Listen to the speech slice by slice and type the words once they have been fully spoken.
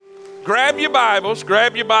Grab your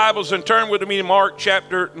Bibles and turn with me to Mark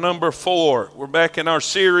chapter number 4. We're back in our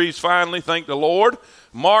series finally, thank the Lord.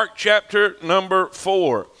 Mark chapter number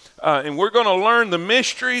 4. And we're going to learn the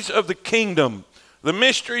mysteries of the kingdom. The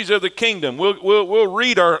mysteries of the kingdom. We'll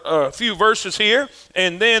read our few verses here,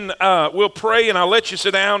 and then we'll pray, and I'll let you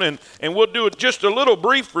sit down, and we'll do just a little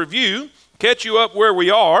brief review, catch you up where we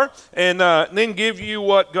are, and then give you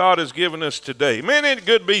what God has given us today. Man, ain't it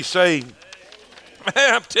good to be saved?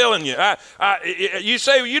 Man, I'm telling you, you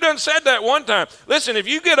say, well, you done said that one time. Listen, if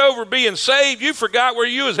you get over being saved, you forgot where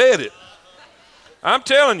you was headed. I'm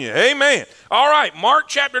telling you, amen. All right, Mark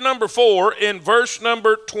chapter number 4 in verse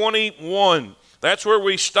number 21. That's where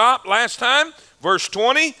we stopped last time, verse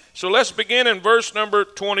 20. So let's begin in verse number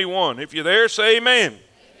 21. If you're there, say amen.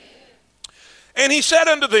 And he said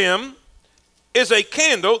unto them, is a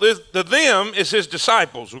candle, the them is his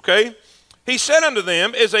disciples, okay? He said unto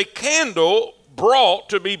them, is a candle brought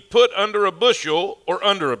to be put under a bushel or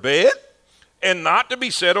under a bed, and not to be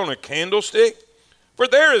set on a candlestick? For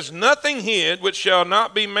there is nothing hid which shall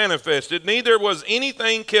not be manifested, neither was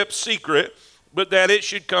anything kept secret, but that it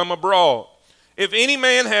should come abroad. If any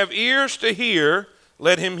man have ears to hear,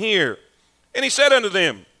 let him hear. And he said unto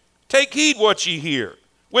them, take heed what ye hear.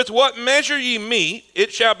 With what measure ye mete,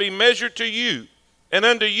 it shall be measured to you. And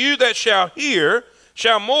unto you that shall hear,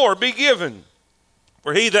 shall more be given.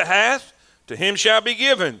 For he that hath, to him shall be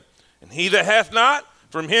given, and he that hath not,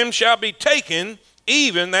 from him shall be taken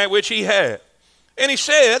even that which he hath. And he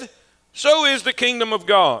said, so is the kingdom of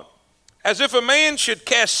God, as if a man should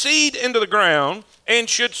cast seed into the ground, and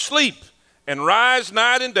should sleep, and rise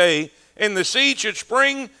night and day, and the seed should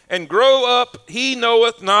spring and grow up, he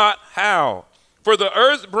knoweth not how. For the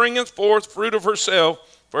earth bringeth forth fruit of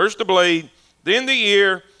herself, first the blade, then the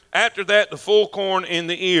ear, after that the full corn in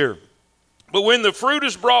the ear. But when the fruit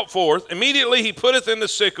is brought forth, immediately he putteth in the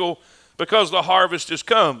sickle, because the harvest is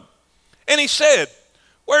come. And he said,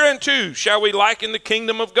 whereunto shall we liken the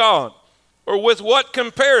kingdom of God? Or with what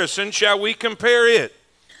comparison shall we compare it?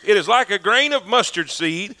 It is like a grain of mustard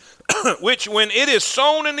seed, which when it is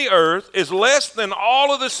sown in the earth is less than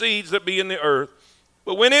all of the seeds that be in the earth.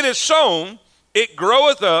 But when it is sown, it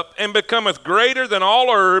groweth up and becometh greater than all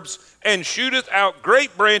herbs, and shooteth out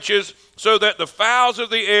great branches, so that the fowls of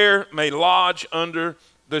the air may lodge under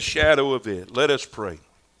the shadow of it. Let us pray.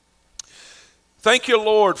 Thank you,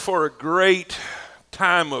 Lord, for a great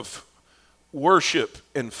time of worship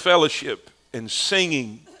and fellowship and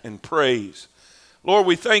singing and praise. Lord,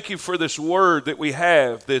 we thank you for this word that we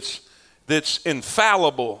have that's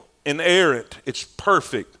infallible, inerrant, it's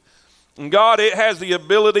perfect. And God, it has the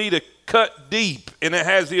ability to cut deep, and it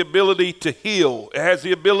has the ability to heal. It has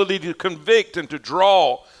the ability to convict and to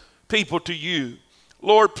draw people to you.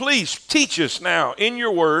 Lord, please teach us now in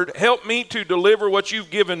your word. Help me to deliver what you've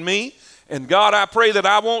given me. And God, I pray that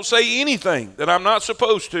I won't say anything that I'm not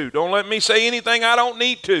supposed to. Don't let me say anything I don't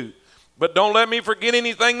need to. But don't let me forget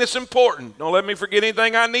anything that's important. Don't let me forget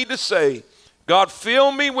anything I need to say. God,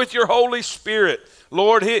 fill me with your Holy Spirit.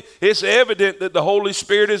 Lord, it's evident that the Holy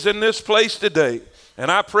Spirit is in this place today. And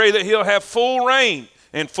I pray that he'll have full reign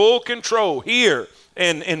and full control here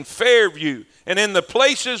and in Fairview and in the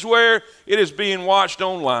places where it is being watched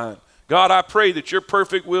online. God, I pray that your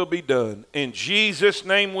perfect will be done. In Jesus'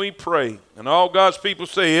 name we pray. And all God's people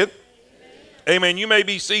say it. Amen. Amen. You may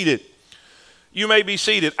be seated. You may be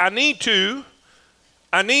seated. I need to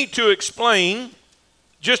explain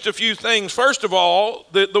just a few things. First of all,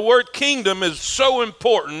 the word kingdom is so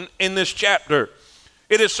important in this chapter.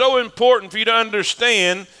 It is so important for you to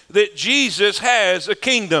understand that Jesus has a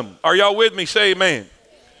kingdom. Are y'all with me? Say amen.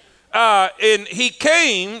 And he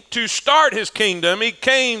came to start his kingdom. He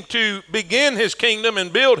came to begin his kingdom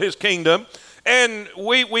and build his kingdom. And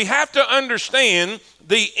we have to understand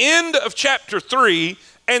the end of chapter 3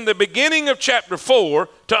 and the beginning of chapter 4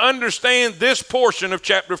 to understand this portion of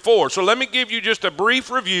chapter 4. So let me give you just a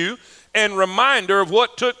brief review and reminder of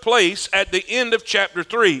what took place at the end of chapter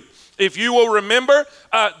 3. If you will remember,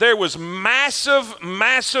 there was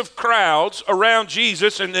massive crowds around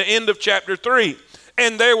Jesus in the end of chapter 3.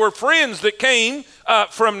 And there were friends that came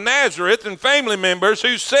from Nazareth and family members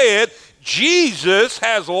who said, Jesus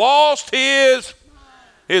has lost his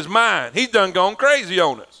mind. He's done gone crazy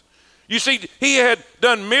on us. You see, he had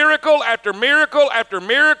done miracle after miracle after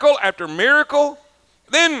miracle after miracle.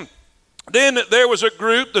 Then there was a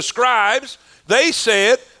group, the scribes. They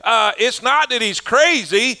said, it's not that he's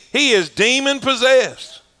crazy, he is demon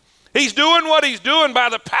possessed. He's doing what he's doing by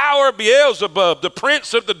the power of Beelzebub, the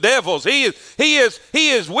prince of the devils. He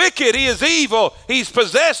is wicked. He is evil. He's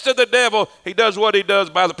possessed of the devil. He does what he does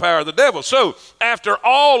by the power of the devil. So after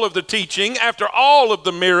all of the teaching, after all of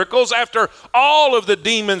the miracles, after all of the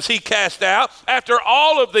demons he cast out, after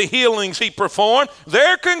all of the healings he performed,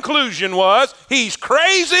 their conclusion was he's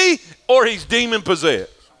crazy or he's demon possessed.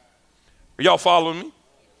 Are y'all following me?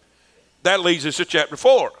 That leads us to chapter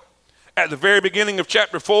 4. At the very beginning of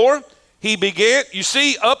chapter 4, he began, you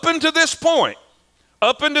see, up until this point,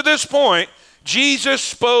 Jesus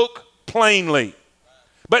spoke plainly.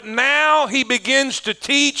 But now he begins to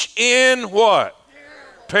teach in what?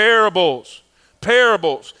 Parables.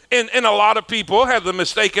 And a lot of people have the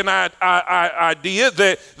mistaken idea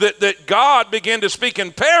that God began to speak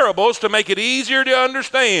in parables to make it easier to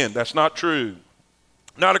understand. That's not true.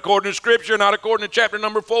 Not according to Scripture, not according to chapter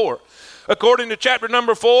number 4. According to chapter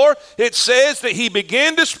number 4, it says that he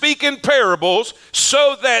began to speak in parables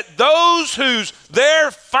so that those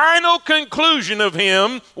their final conclusion of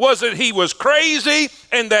him was that he was crazy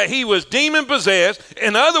and that he was demon possessed.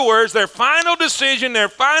 In other words, their final decision, their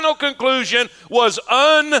final conclusion was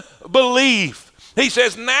unbelief. He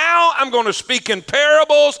says, now I'm going to speak in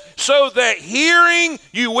parables so that hearing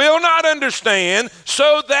you will not understand,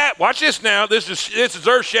 so that, watch this now, this is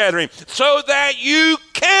earth shattering, so that you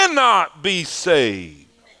cannot be saved.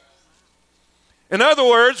 In other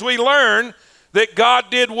words, we learn that God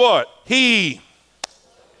did what? He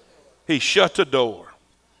shut the door.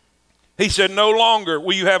 He said, no longer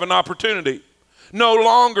will you have an opportunity. No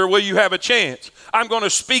longer will you have a chance. I'm going to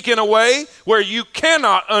speak in a way where you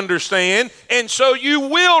cannot understand, and so you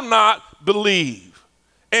will not believe.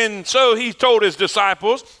 And so he told his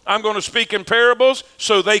disciples, I'm going to speak in parables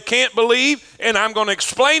so they can't believe, and I'm going to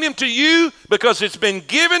explain them to you because it's been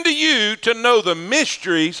given to you to know the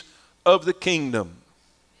mysteries of the kingdom.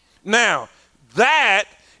 Now, that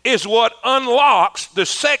is what unlocks the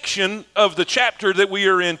section of the chapter that we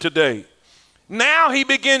are in today. Now he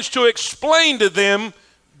begins to explain to them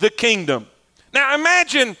the kingdom. Now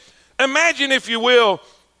imagine if you will,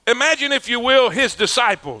 his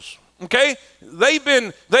disciples, okay? They've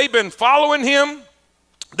been following him.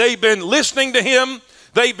 They've been listening to him.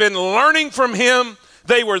 They've been learning from him.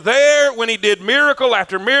 They were there when he did miracle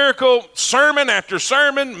after miracle, sermon after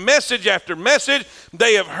sermon, message after message.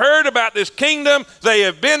 They have heard about this kingdom. They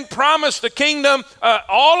have been promised the kingdom.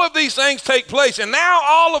 All of these things take place. And now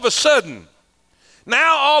all of a sudden,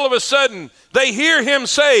 they hear him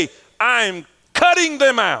say, I'm cutting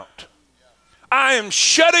them out. I am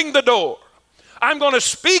shutting the door. I'm going to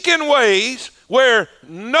speak in ways where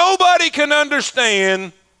nobody can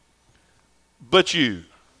understand but you.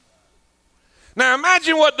 Now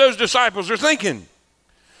imagine what those disciples are thinking.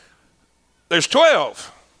 There's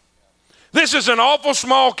 12. This is an awful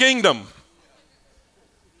small kingdom.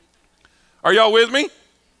 Are y'all with me?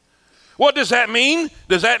 What does that mean?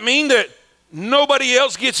 Does that mean that nobody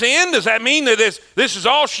else gets in? Does that mean that this is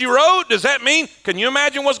all she wrote? Does that mean, can you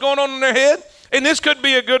imagine what's going on in their head? And this could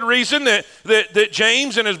be a good reason that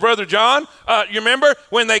James and his brother John, you remember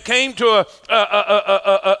when they came to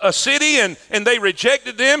a city and they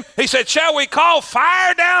rejected them, he said, shall we call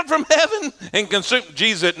fire down from heaven and consume?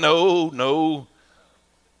 Jesus said, no.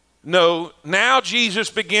 Now Jesus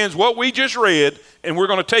begins what we just read, and we're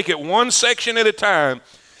going to take it one section at a time.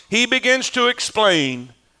 He begins to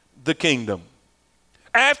explain the kingdom.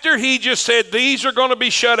 After he just said these are going to be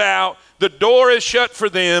shut out, the door is shut for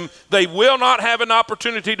them, they will not have an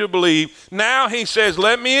opportunity to believe. Now he says,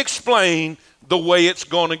 let me explain the way it's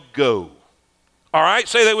going to go. All right,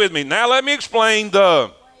 say that with me. Now let me explain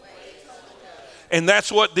the. And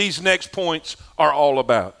that's what these next points are all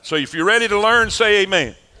about. So if you're ready to learn, say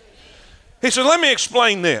amen. He said, let me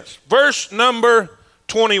explain this. Verse number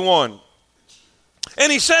 21.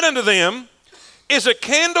 And he said unto them, is a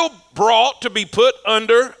candle brought to be put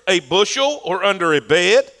under a bushel or under a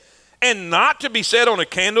bed, and not to be set on a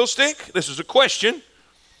candlestick? This is a question.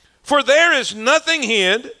 For there is nothing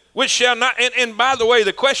hid which shall not, and by the way,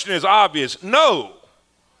 the question is obvious. No,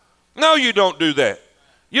 you don't do that.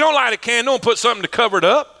 You don't light a candle and put something to cover it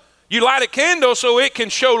up. You light a candle so it can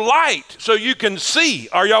show light, so you can see.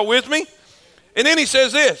 Are y'all with me? And then he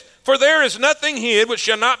says this, for there is nothing hid which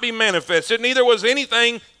shall not be manifested, neither was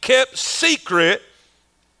anything kept secret.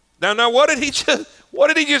 Now what did he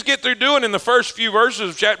just get through doing in the first few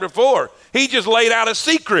verses of chapter 4? He just laid out a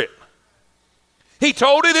secret. He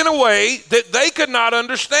told it in a way that they could not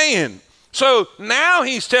understand. So now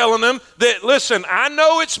he's telling them that, listen, I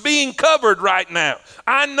know it's being covered right now.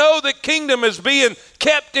 I know the kingdom is being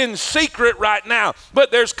kept in secret right now.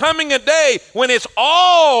 But there's coming a day when it's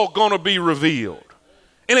all going to be revealed.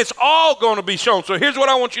 And it's all going to be shown. So here's what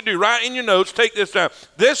I want you to do. Write in your notes. Take this down.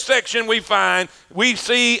 This section we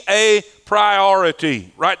see a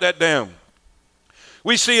priority. Write that down.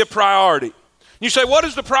 We see a priority. You say, what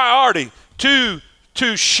is the priority? To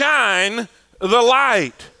shine the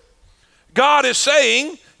light. God is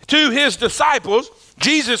saying to his disciples,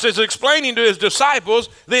 Jesus is explaining to his disciples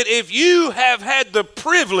that if you have had the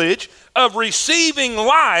privilege of receiving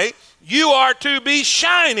light, you are to be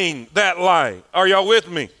shining that light. Are y'all with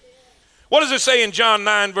me? What does it say in John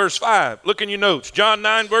 9 verse 5? Look in your notes. John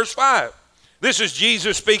 9 verse 5. This is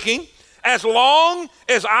Jesus speaking. As long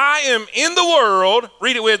as I am in the world,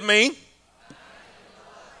 read it with me,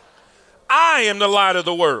 I am the light of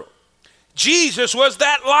the world. Jesus was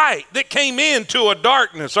that light that came into a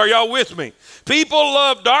darkness. Are y'all with me? People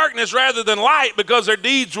love darkness rather than light because their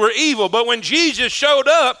deeds were evil. But when Jesus showed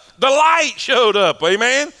up, the light showed up.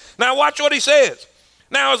 Amen? Now watch what he says.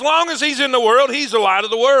 Now as long as he's in the world, he's the light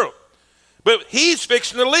of the world. But he's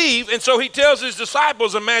fixing to leave, and so he tells his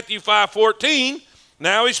disciples in Matthew 5:14.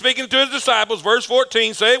 Now he's speaking to his disciples, verse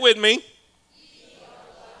 14. Say it with me.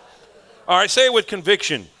 All right, say it with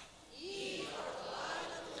conviction.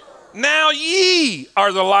 Now ye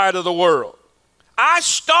are the light of the world. I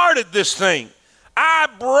started this thing. I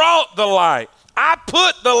brought the light. I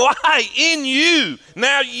put the light in you.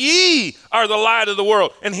 Now ye are the light of the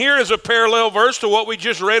world. And here is a parallel verse to what we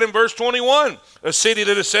just read in verse 21. A city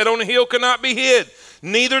that is set on a hill cannot be hid.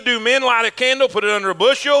 Neither do men light a candle, put it under a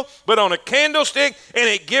bushel, but on a candlestick, and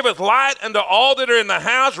it giveth light unto all that are in the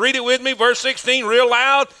house. Read it with me, verse 16, real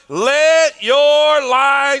loud. Let your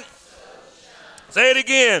light, say it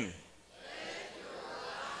again.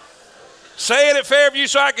 Say it at Fairview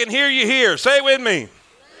so I can hear you here. Say it with me.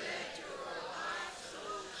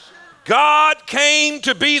 God came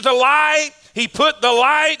to be the light. He put the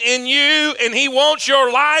light in you, and he wants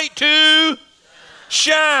your light to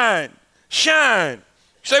shine. Shine.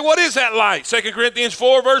 You say, what is that light? 2 Corinthians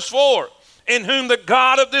 4, verse 4. In whom the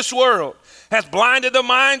God of this world hath blinded the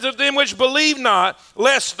minds of them which believe not,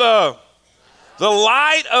 lest the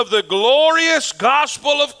light of the glorious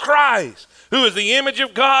gospel of Christ, who is the image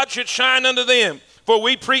of God, should shine unto them. For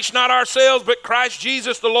we preach not ourselves, but Christ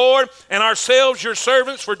Jesus the Lord, and ourselves your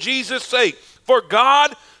servants for Jesus' sake. For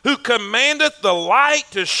God, who commandeth the light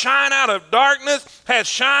to shine out of darkness, has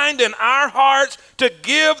shined in our hearts to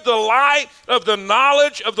give the light of the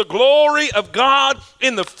knowledge of the glory of God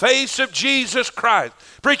in the face of Jesus Christ.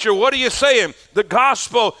 Preacher, what are you saying? The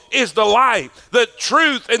gospel is the light. The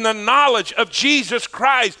truth and the knowledge of Jesus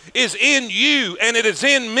Christ is in you, and it is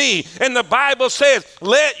in me. And the Bible says,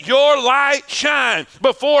 let your light shine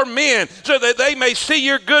before men so that they may see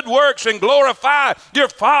your good works and glorify your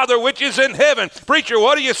Father which is in heaven. Preacher,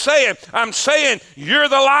 what are you saying? I'm saying you're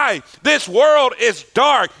the light. This world is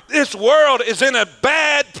dark. This world is in a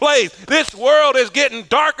bad place. This world is getting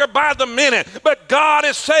darker by the minute. But God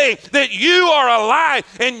is saying that you are a light,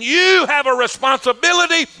 and you have a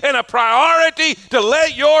responsibility and a priority to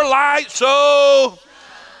let your light so.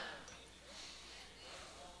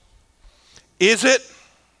 Is it?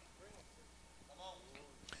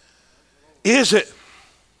 Is it?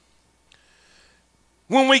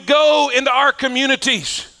 When we go into our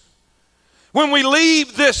communities, when we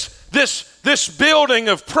leave this building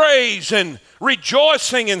of praise and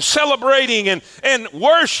rejoicing and celebrating and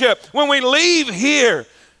worship, when we leave here,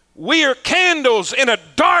 we are candles in a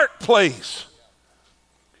dark place.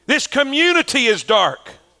 This community is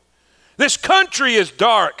dark. This country is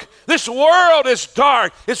dark. This world is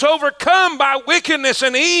dark. It's overcome by wickedness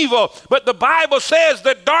and evil. But the Bible says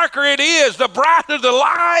the darker it is, the brighter the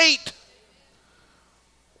light.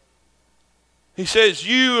 He says,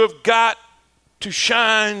 you have got to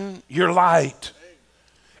shine your light.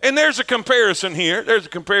 And there's a comparison here. There's a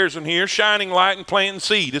comparison here. Shining light and planting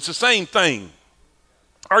seed. It's the same thing.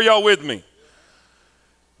 Are y'all with me?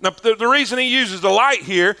 Now, the reason he uses the light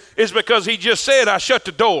here is because he just said, I shut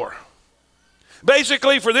the door.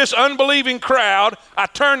 Basically, for this unbelieving crowd, I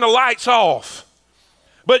turned the lights off.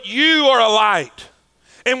 But you are a light,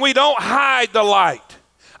 and we don't hide the light.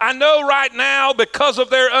 I know right now, because of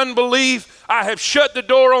their unbelief, I have shut the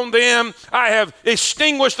door on them. I have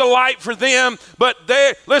extinguished the light for them. But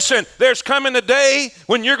listen, there's coming a day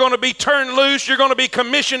when you're going to be turned loose. You're going to be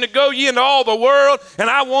commissioned to go ye into all the world. And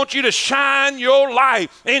I want you to shine your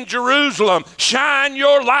light in Jerusalem. Shine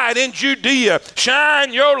your light in Judea.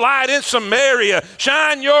 Shine your light in Samaria.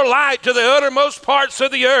 Shine your light to the uttermost parts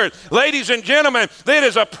of the earth. Ladies and gentlemen, that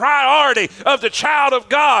is a priority of the child of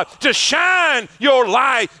God, to shine your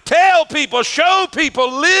light. Tell people, show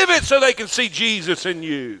people, live it so they can see Jesus in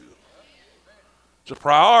you. It's a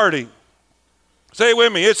priority. Say it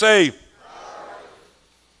with me. It's a priority.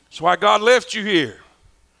 That's why God left you here,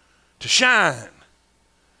 to shine.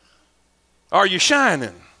 Are you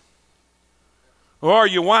shining? Or are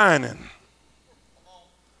you whining?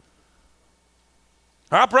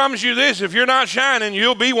 I promise you this, if you're not shining,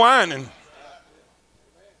 you'll be whining.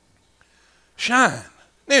 Shine.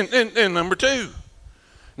 Then number two.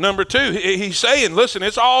 Number two, he's saying, listen,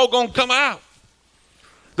 it's all going to come out.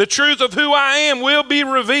 The truth of who I am will be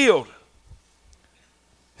revealed.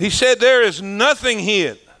 He said there is nothing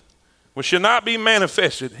hid which shall not be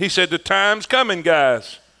manifested. He said the time's coming,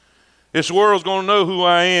 guys. This world's going to know who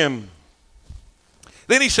I am.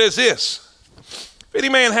 Then he says this, if any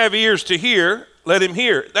man have ears to hear, let him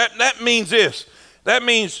hear. That means this. That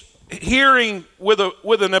means hearing with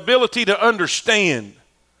an ability to understand.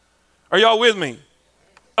 Are y'all with me?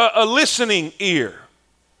 A listening ear.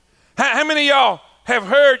 How many of y'all have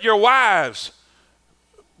heard your wives,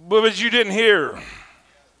 but you didn't hear her?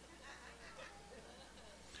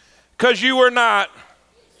 Because you were not.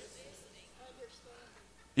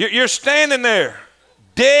 You're standing there,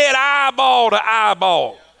 dead eyeball to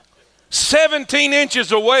eyeball, 17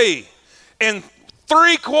 inches away, and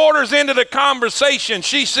 3/4 into the conversation,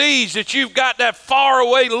 she sees that you've got that far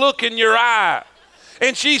away look in your eye.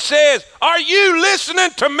 And she says, are you listening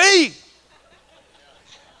to me?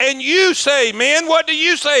 And you say, men, what do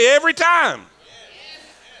you say every time?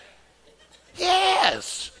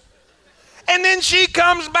 Yes. And then she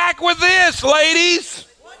comes back with this, ladies.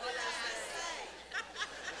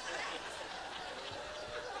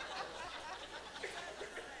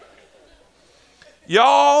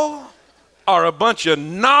 Y'all are a bunch of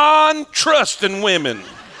non-trusting women.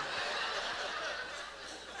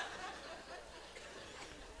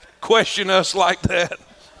 Question us like that.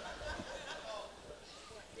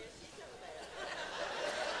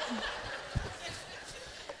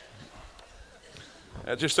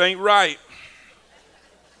 That just ain't right.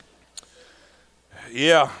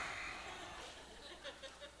 Yeah.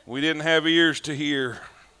 We didn't have ears to hear.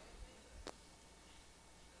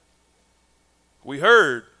 We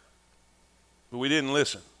heard, but we didn't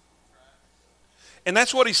listen. And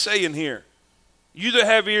that's what he's saying here. You that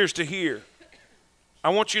have ears to hear, I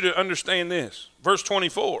want you to understand this. Verse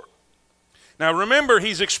 24. Now remember,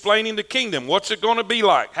 he's explaining the kingdom. What's it going to be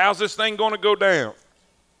like? How's this thing going to go down?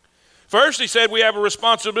 First, he said we have a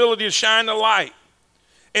responsibility to shine the light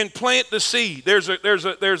and plant the seed. There's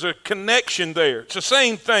a connection there. It's the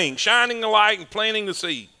same thing, shining the light and planting the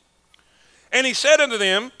seed. And he said unto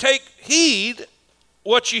them, take heed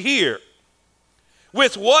what you hear.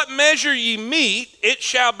 With what measure ye meet, it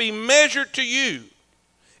shall be measured to you.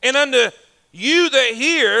 And unto you that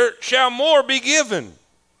hear shall more be given.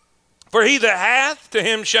 For he that hath, to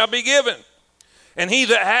him shall be given. And he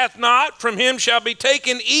that hath not, from him shall be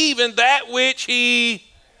taken even that which he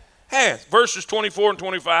hath. Verses 24 and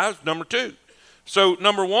 25, number two. So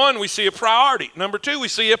number one, we see a priority. Number two, we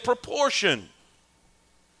see a proportion.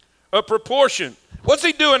 A proportion. What's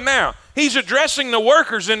he doing now? He's addressing the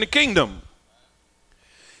workers in the kingdom.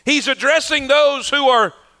 He's addressing those who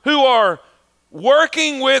are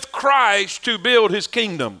working with Christ to build his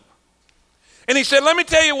kingdom. And he said, let me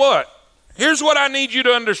tell you what. Here's what I need you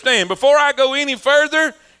to understand. Before I go any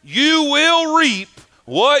further, you will reap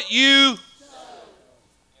what you sow.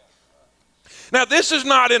 Now, this is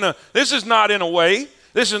not in a way.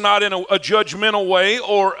 This is not in a judgmental way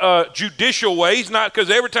or a judicial way. It's not, because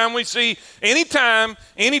every time we see, anytime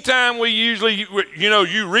we usually,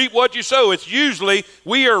 you reap what you sow, it's usually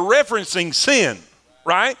we are referencing sin,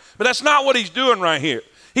 right? But that's not what he's doing right here.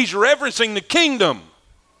 He's referencing the kingdom.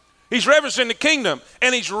 He's referencing the kingdom,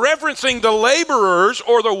 and he's referencing the laborers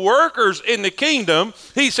or the workers in the kingdom.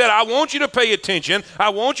 He said, I want you to pay attention. I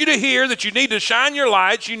want you to hear that you need to shine your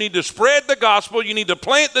lights. You need to spread the gospel. You need to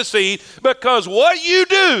plant the seed, because what you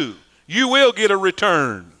do, you will get a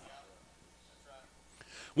return.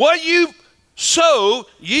 What you sow,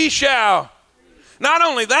 ye shall. Not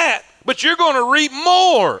only that, but you're going to reap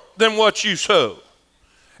more than what you sow.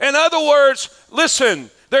 In other words, listen,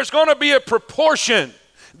 there's going to be a proportion.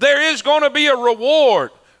 There is going to be a reward.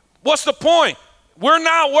 What's the point? We're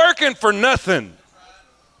not working for nothing.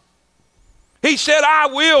 He said, I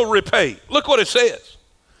will repay. Look what it says.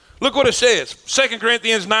 Look what it says. 2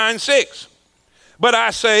 Corinthians 9:6. But I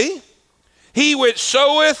say, he which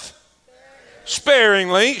soweth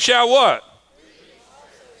sparingly shall what?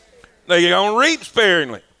 They're going to reap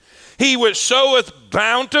sparingly. He which soweth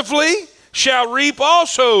bountifully shall reap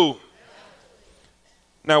also.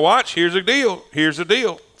 Now watch, here's the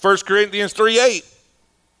deal. 1 Corinthians 3:8.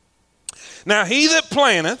 Now he that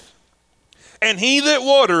planteth and he that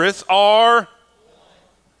watereth are,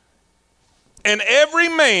 and every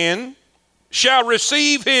man shall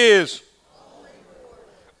receive his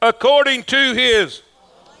according to his.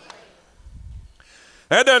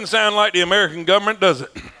 That doesn't sound like the American government, does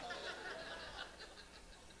it?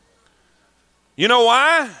 You know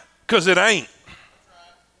why? Because it ain't.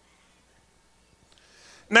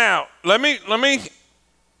 Now, let me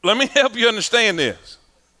help you understand this.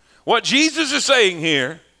 What Jesus is saying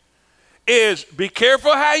here is be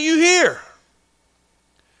careful how you hear.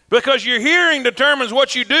 Because your hearing determines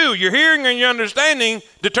what you do. Your hearing and your understanding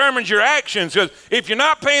determines your actions. Because if you're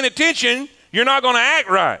not paying attention, you're not going to act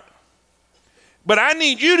right. But I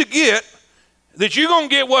need you to get that you're going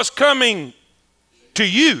to get what's coming to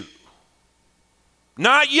you,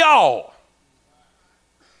 not y'all.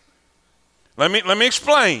 Let me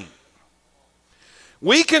explain.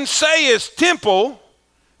 We can say as Temple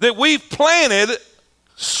that we've planted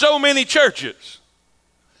so many churches.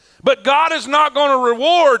 But God is not going to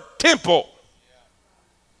reward Temple.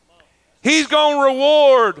 He's going to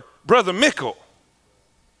reward Brother Mickle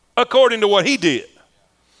according to what he did.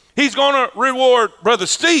 He's going to reward Brother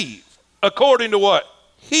Steve according to what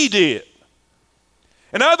he did.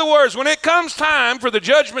 In other words, when it comes time for the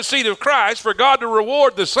judgment seat of Christ, for God to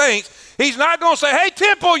reward the saints, he's not going to say, hey,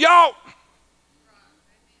 Temple, y'all.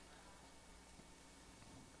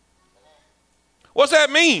 What's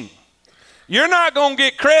that mean? You're not going to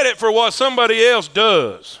get credit for what somebody else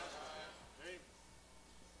does.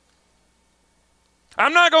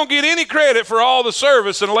 I'm not going to get any credit for all the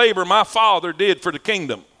service and labor my father did for the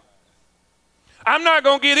kingdom. I'm not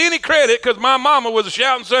going to get any credit because my mama was a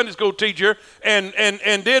shouting Sunday school teacher and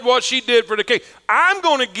did what she did for the kingdom. I'm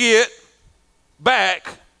going to get back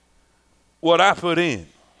what I put in.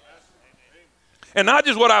 And not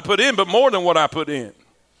just what I put in, but more than what I put in.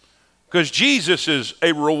 Because Jesus is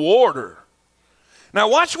a rewarder. Now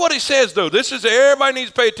watch what he says though. This is, everybody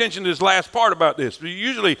needs to pay attention to this last part about this. We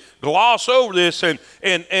usually gloss over this and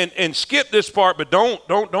skip this part, but don't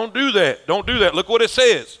do that. Don't do that. Look what it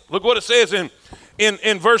says. Look what it says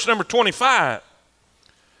in verse number 25.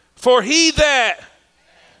 For he that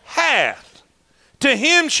hath, to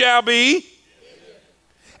him shall be,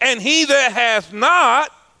 and he that hath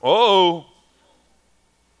not, who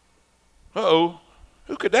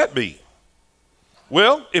could that be?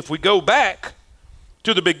 Well, if we go back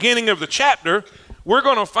to the beginning of the chapter, we're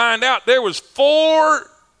going to find out there was 4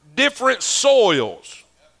 different soils.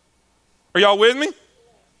 Are y'all with me?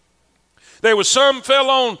 There was some fell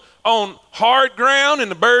on hard ground and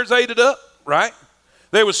the birds ate it up, right?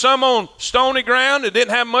 There was some on stony ground that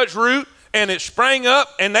didn't have much root and it sprang up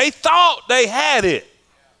and they thought they had it.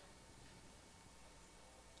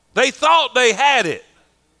 They thought they had it.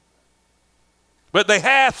 But they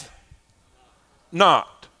hath not.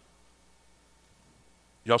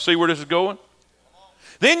 Y'all see where this is going?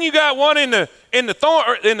 Then you got one in the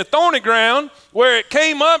thorny ground where it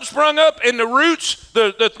came up, sprung up, and the roots,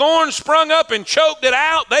 the thorns sprung up and choked it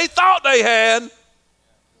out. They thought they had,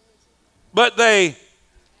 but there's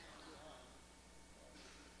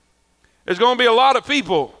going to be a lot of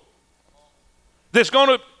people that's going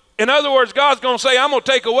to, in other words, God's going to say, I'm going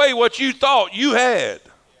to take away what you thought you had.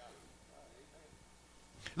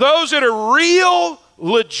 Those that are real,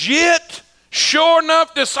 legit, sure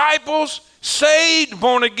enough disciples, saved,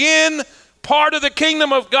 born again, part of the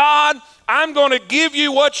kingdom of God, I'm going to give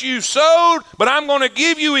you what you sowed, but I'm going to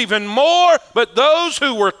give you even more. But those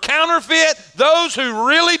who were counterfeit, those who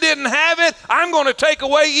really didn't have it, I'm going to take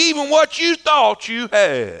away even what you thought you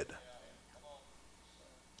had.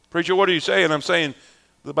 Preacher, what are you saying? I'm saying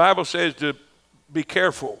the Bible says to be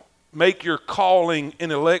careful. Make your calling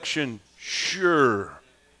and election sure.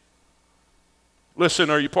 Listen,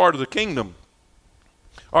 are you part of the kingdom?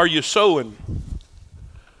 Are you sowing?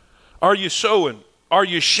 Are you sowing? Are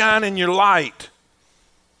you shining your light?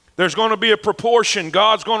 There's going to be a proportion.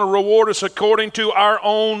 God's going to reward us according to our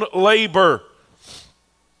own labor.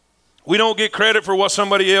 We don't get credit for what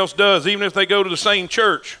somebody else does, even if they go to the same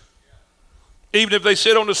church, even if they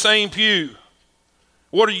sit on the same pew.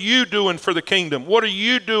 What are you doing for the kingdom? What are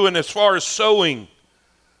you doing as far as sowing?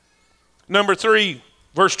 Number 3,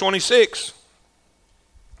 verse 26.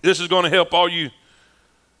 This is going to help all you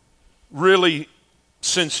really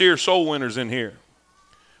sincere soul winners in here.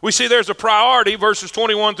 We see there's a priority, verses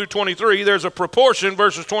 21 through 23. There's a proportion,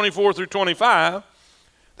 verses 24 through 25.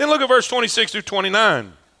 Then look at verse 26 through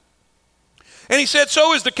 29. And he said,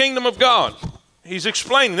 so is the kingdom of God. He's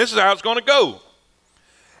explaining this is how it's going to go.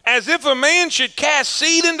 As if a man should cast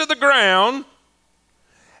seed into the ground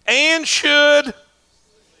and should,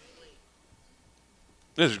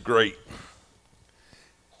 this is great,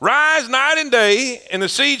 rise night and day, and the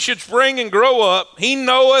seed should spring and grow up. He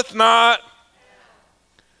knoweth not.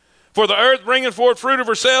 For the earth bringeth forth fruit of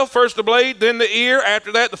herself, first the blade, then the ear,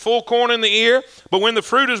 after that the full corn in the ear. But when the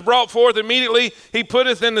fruit is brought forth, immediately he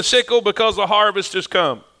putteth in the sickle, because the harvest is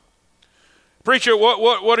come. Preacher,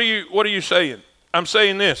 what are you saying? I'm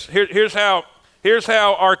saying this. Here's how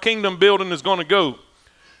our kingdom building is going to go.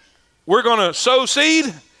 We're going to sow seed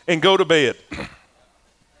and go to bed.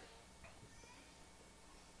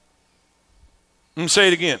 Let me say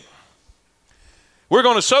it again. We're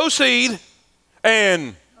going to sow seed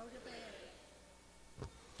and...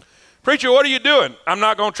 Preacher, what are you doing? I'm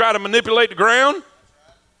not going to try to manipulate the ground.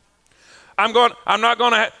 I'm not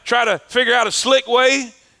going to try to figure out a slick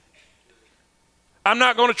way. I'm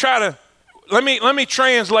not going to try to, let me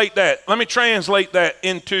translate that. Let me translate that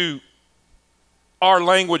into our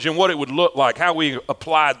language and what it would look like, how we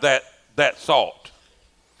applied that thought.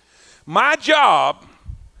 My job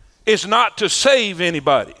is not to save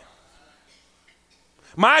anybody.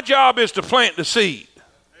 My job is to plant the seed.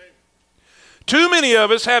 Too many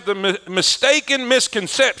of us have the mistaken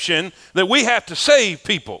misconception that we have to save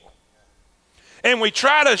people. And we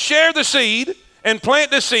try to share the seed and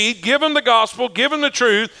plant the seed, give them the gospel, give them the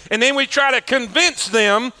truth, and then we try to convince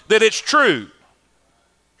them that it's true.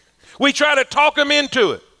 We try to talk them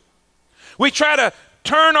into it. We try to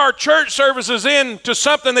turn our church services into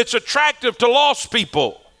something that's attractive to lost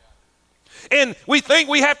people. And we think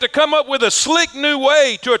we have to come up with a slick new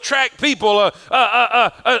way to attract people,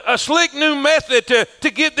 a slick new method to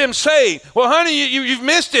get them saved. Well, honey, you've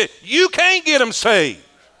missed it. You can't get them saved.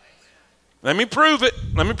 Let me prove it.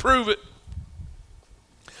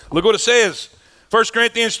 Look what it says. 1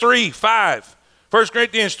 Corinthians 3:5. 1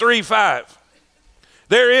 Corinthians 3:5.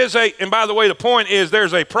 There is and by the way, the point is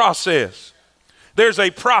there's a process. There's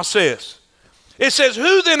a process. It says,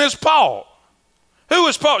 who then is Paul? Who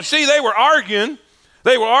is Paul? See, they were arguing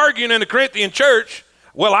in the Corinthian church.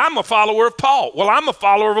 Well, I'm a follower of Paul. Well, I'm a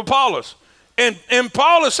follower of Apollos. And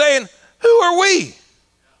Paul is saying, who are we?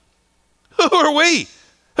 Who are we?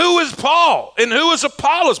 Who is Paul and who is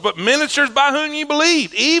Apollos, but ministers by whom you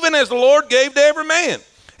believe, even as the Lord gave to every man.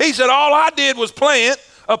 He said, all I did was plant,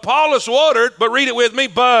 Apollos watered, but read it with me,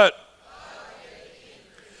 but.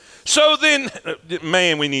 So then,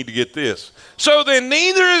 man, we need to get this. So then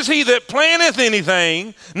neither is he that planteth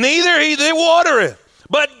anything, neither he that watereth,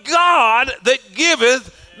 but God that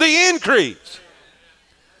giveth the increase.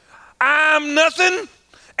 I'm nothing,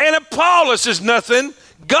 and Apollos is nothing.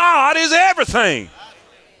 God is everything.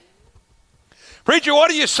 Preacher,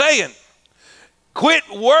 what are you saying? Quit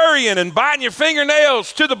worrying and biting your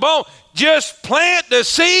fingernails to the bone. Just plant the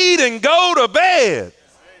seed and go to bed.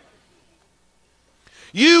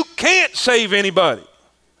 You can't save anybody.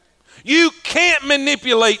 You can't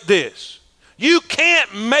manipulate this. You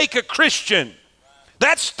can't make a Christian.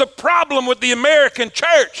 That's the problem with the American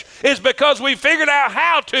church, is because we figured out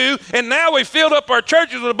how to, and now we filled up our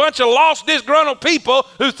churches with a bunch of lost, disgruntled people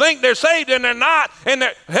who think they're saved and they're not, and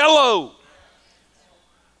they're, hello.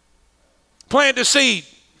 Plant the seed.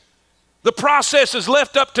 The process is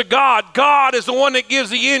left up to God. God is the one that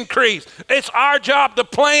gives the increase. It's our job to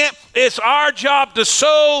plant. It's our job to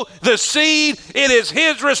sow the seed. It is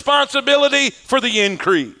His responsibility for the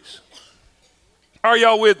increase. Are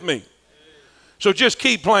y'all with me? So just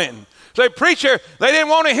keep planting. Say, preacher, they didn't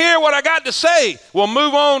want to hear what I got to say. Well,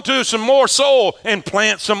 move on to some more soil and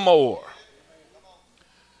plant some more.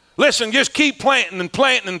 Listen, just keep planting and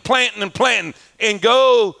planting and planting and planting and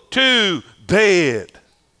go to bed.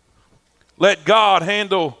 Let God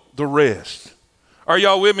handle the rest. Are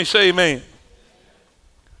y'all with me? Say amen.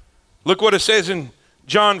 Look what it says in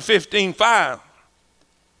John 15:5.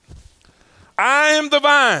 I am the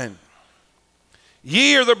vine,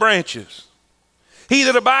 ye are the branches. He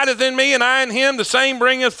that abideth in me and I in him, the same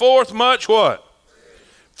bringeth forth much what?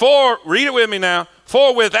 For, read it with me now.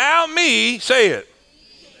 For without me, say it.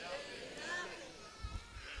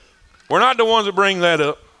 We're not the ones that bring that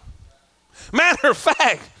up. Matter of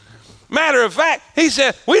fact, he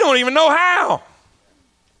said, we don't even know how.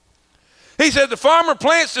 He said the farmer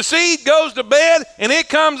plants the seed, goes to bed, and it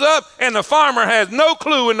comes up, and the farmer has no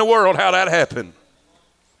clue in the world how that happened.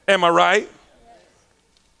 Am I right?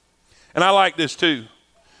 And I like this too.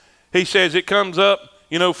 He says it comes up,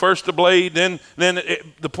 first the blade, then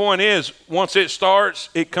the point is, once it starts,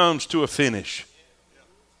 it comes to a finish.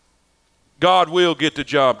 God will get the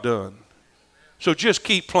job done. So just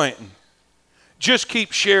keep planting. Just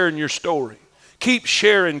keep sharing your story. Keep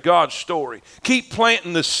sharing God's story. Keep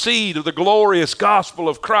planting the seed of the glorious gospel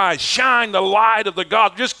of Christ. Shine the light of the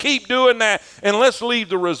gospel. Just keep doing that, and let's leave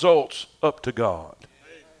the results up to God.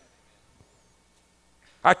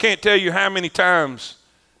 I can't tell you how many times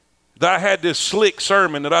that I had this slick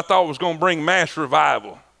sermon that I thought was going to bring mass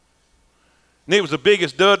revival. And it was the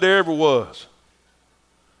biggest dud there ever was.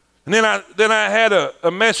 And then I had a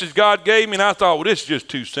message God gave me, and I thought, well, this is just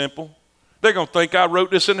too simple. They're going to think I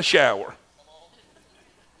wrote this in the shower.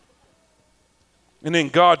 And then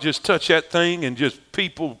God just touched that thing, and just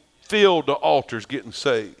people filled the altars getting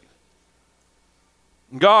saved.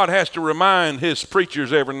 God has to remind his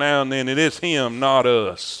preachers every now and then it is him, not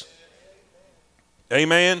us.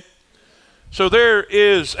 Amen? So there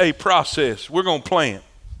is a process. We're going to plant,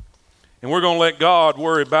 and we're going to let God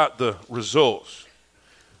worry about the results.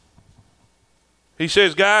 He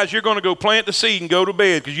says, guys, you're going to go plant the seed and go to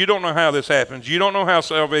bed because you don't know how this happens. You don't know how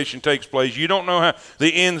salvation takes place. You don't know how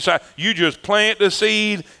the inside. You just plant the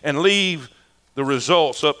seed and leave the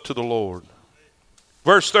results up to the Lord.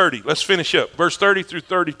 Verse 30, let's finish up. Verse 30 through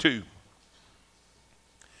 32.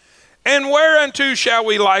 And whereunto shall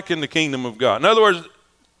we liken the kingdom of God? In other words,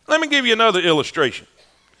 let me give you another illustration.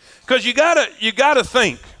 Because you gotta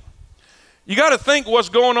think. You gotta think what's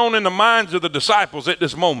going on in the minds of the disciples at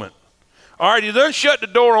this moment. All right, he done shut the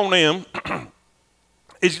door on them.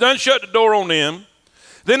 He's done shut the door on them.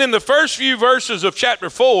 Then in the first few verses of chapter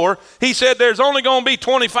 4, he said there's only going to be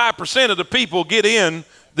 25% of the people get in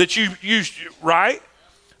that you right?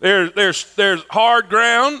 There's hard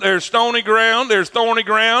ground, there's stony ground, there's thorny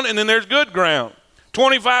ground, and then there's good ground.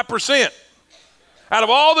 25%. Out of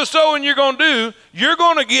all the sowing you're going to do, you're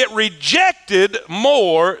going to get rejected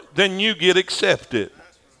more than you get accepted.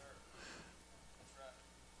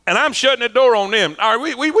 And I'm shutting the door on them. All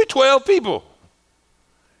right, we 12 people.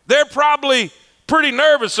 They're probably pretty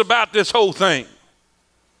nervous about this whole thing.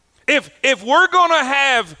 If we're going to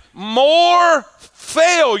have more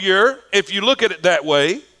failure, if you look at it that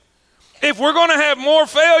way, if we're going to have more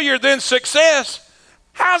failure than success,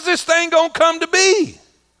 how's this thing going to come to be?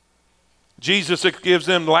 Jesus gives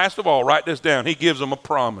them, last of all, write this down. He gives them a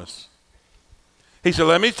promise. He said,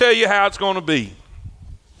 let me tell you how it's going to be.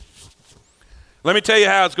 Let me tell you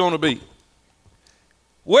how it's going to be.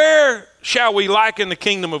 Where shall we liken the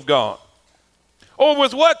kingdom of God? Or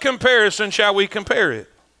with what comparison shall we compare it?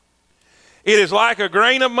 It is like a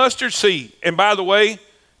grain of mustard seed. And by the way,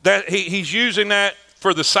 that he's using that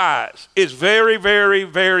for the size. It's very, very,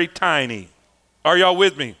 very tiny. Are y'all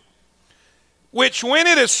with me? Which when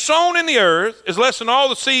it is sown in the earth is less than all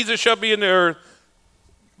the seeds that shall be in the earth.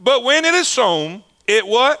 But when it is sown, it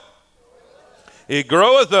what? It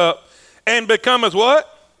groweth up and becometh what?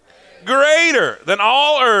 Greater than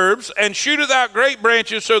all herbs, and shooteth out great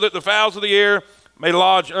branches, so that the fowls of the air may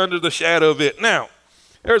lodge under the shadow of it. Now,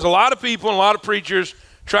 there's a lot of people and a lot of preachers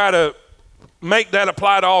try to make that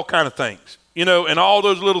apply to all kind of things, and all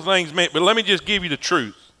those little things meant. But let me just give you the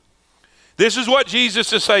truth. This is what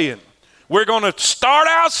Jesus is saying. We're going to start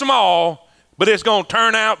out small, but it's going to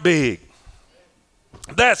turn out big.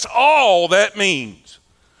 That's all that means.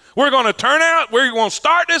 We're going to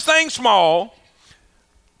start this thing small,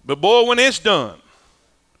 but boy, when it's done,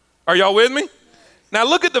 are y'all with me? Now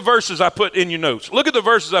look at the verses I put in your notes. Look at the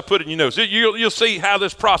verses I put in your notes. You'll see how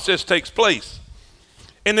this process takes place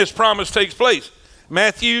and this promise takes place.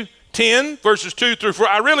 Matthew 10, verses 2 through 4.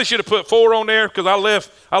 I really should have put 4 on there because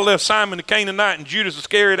I left Simon the Canaanite and Judas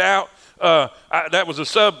Iscariot out. That was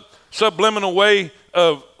a subliminal way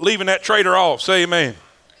of leaving that traitor off. Say amen.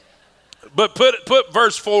 But put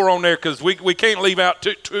verse 4 on there because we can't leave out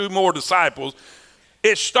two more disciples.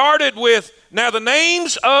 It started with, now the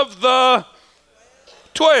names of the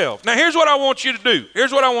 12. Now here's what I want you to do.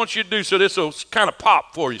 Here's what I want you to do so this will kind of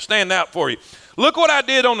pop for you, stand out for you. Look what I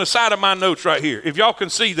did on the side of my notes right here. If y'all can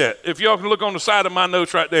see that. If y'all can look on the side of my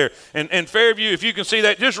notes right there. And Fairview, if you can see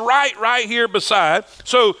that, just right here beside.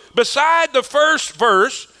 So beside the first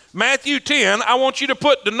verse, Matthew 10, I want you to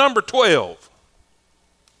put the number 12.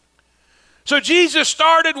 So Jesus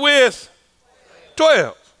started with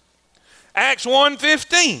 12. Acts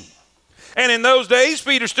 1:15. And in those days,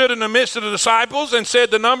 Peter stood in the midst of the disciples and said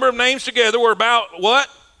the number of names together were about what?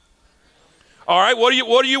 All right, what do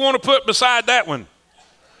you want to put beside that one?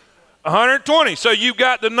 120. So you've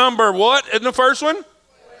got the number what in the first one?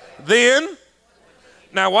 Then,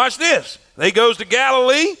 now watch this. He goes to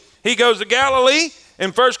Galilee.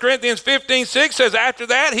 In 1 Corinthians 15:6 says after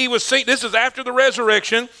that he was seen, this is after the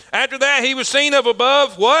resurrection, after that he was seen of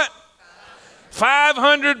above what?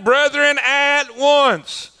 500 brethren at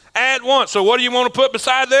once. At once. So what do you want to put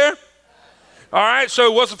beside there? All right,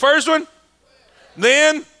 so what's the first one?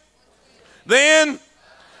 Then. Do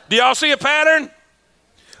y'all see a pattern?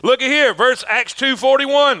 Look at here, Acts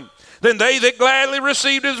 2:41. Then they that gladly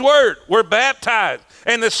received his word were baptized,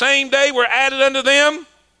 and the same day were added unto them.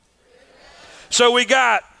 So we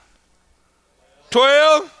got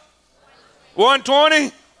 12,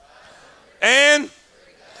 120, and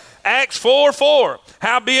Acts 4:4.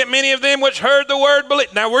 Howbeit many of them which heard the word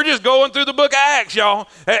believed. Now we're just going through the book of Acts, y'all.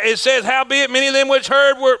 It says, howbeit many of them which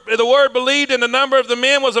heard the word believed, and the number of the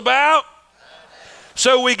men was about.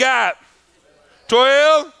 So we got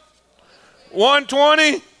 12,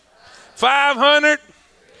 120, 500,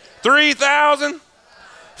 3,000,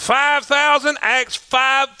 5,000, Acts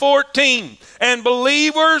 5:14. And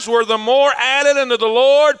believers were the more added unto the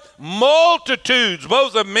Lord, multitudes,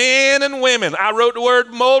 both of men and women. I wrote the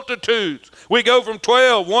word multitudes. We go from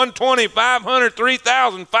 12, 120, 500,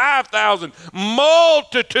 3,000, 5,000,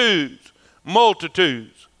 multitudes,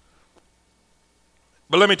 multitudes.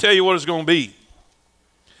 But let me tell you what it's going to be.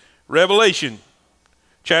 Revelation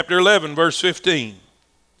chapter 11, verse 15.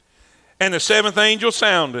 And the seventh angel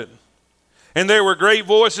sounded, and there were great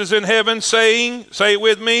voices in heaven saying, say it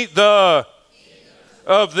with me, the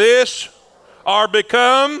of this are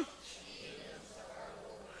become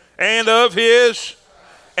and of his,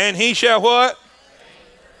 and he shall what?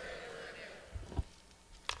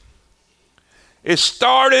 It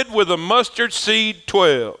started with a mustard seed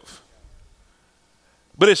 12,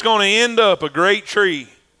 but it's going to end up a great tree.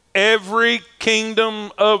 Every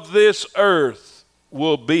kingdom of this earth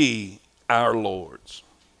will be our Lord's.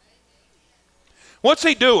 What's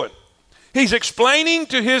he doing? He's explaining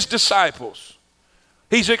to his disciples.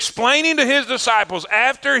 He's explaining to his disciples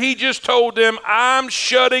after he just told them, I'm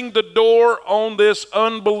shutting the door on this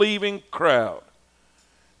unbelieving crowd.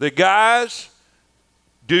 The guys,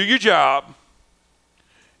 do your job.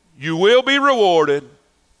 You will be rewarded.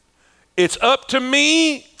 It's up to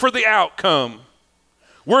me for the outcome.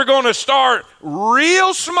 We're going to start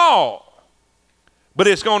real small, but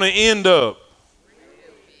it's going to end up.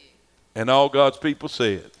 And all God's people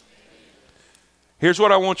said. Here's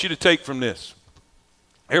what I want you to take from this.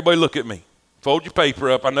 Everybody look at me. Fold your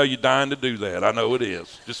paper up. I know you're dying to do that. I know it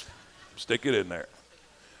is. Just stick it in there.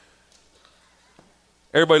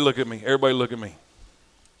 Everybody look at me. Everybody look at me.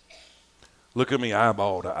 Look at me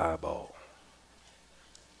eyeball to eyeball.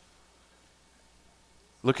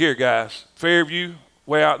 Look here, guys. Fairview,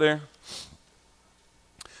 way out there.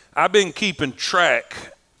 I've been keeping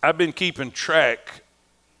track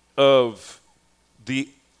of the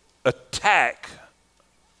attack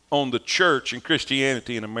on the church and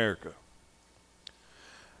Christianity in America.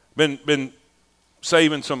 Been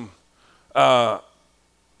saving some articles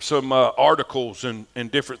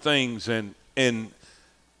and different things, and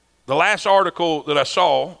the last article that I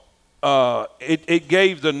saw, it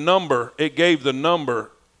gave the number,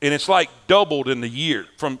 and it's like doubled in the year.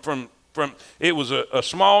 From it was a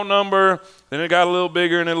small number, then it got a little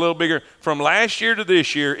bigger and a little bigger. From last year to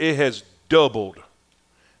this year, it has doubled.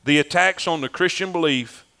 The attacks on the Christian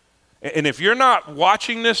belief. And if you're not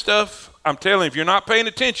watching this stuff, I'm telling you, if you're not paying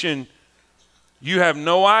attention, you have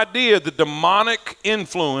no idea the demonic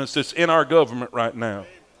influence that's in our government right now.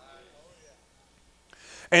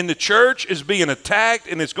 And the church is being attacked,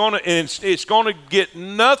 and it's going to get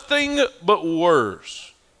nothing but worse.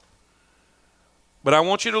 But I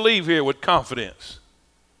want you to leave here with confidence.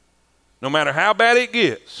 No matter how bad it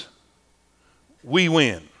gets, we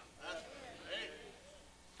win.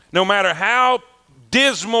 No matter how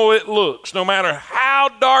dismal it looks, no matter how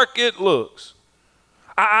dark it looks.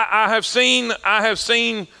 I have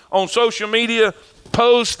seen on social media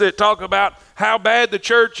posts that talk about how bad the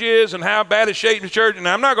church is and how bad it's shaped the church. And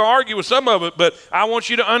I'm not going to argue with some of it, but I want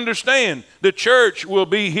you to understand the church will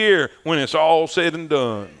be here when it's all said and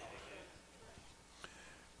done.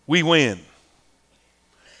 We win.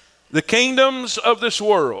 The kingdoms of this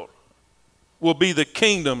world will be the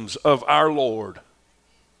kingdoms of our Lord,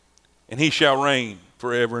 and he shall reign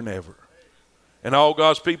forever and ever. And all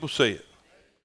God's people say it.